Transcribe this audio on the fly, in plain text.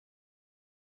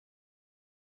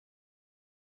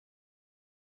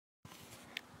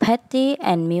Patty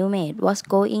and Milkmaid was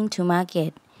going to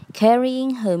market,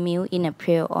 carrying her milk in a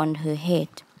pail on her head.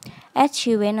 As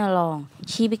she went along,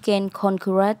 she began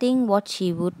calculating what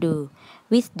she would do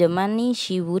with the money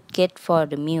she would get for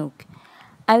the milk.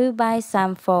 "I will buy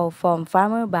some from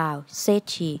Farmer Bow," said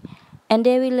she, "and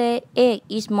they will lay eggs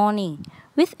each morning,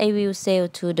 which I will sell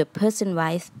to the peasant's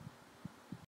wife.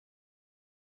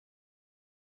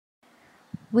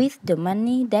 With the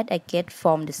money that I get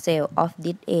from the sale of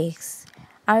these eggs,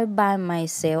 I'll buy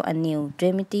myself a new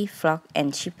dainty frock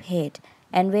and cheap hat,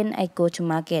 and when I go to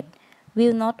market,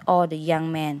 will not all the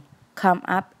young men come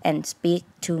up and speak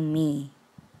to me?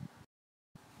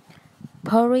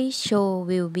 Polly sure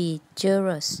will be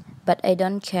jealous, but I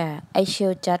don't care. I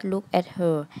shall just look at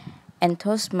her and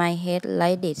toss my head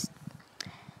like this."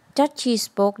 Just she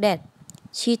spoke that,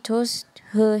 she tossed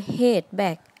her head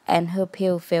back, and her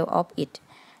pail fell off it,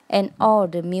 and all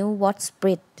the milk was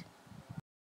spilt.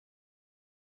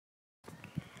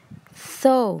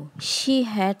 So she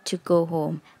had to go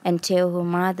home and tell her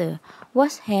mother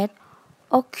what had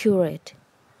occurred.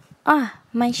 "Ah,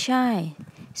 my child,"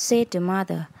 said the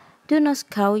mother, "do not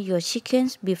count your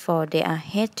chickens before they are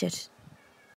hatched.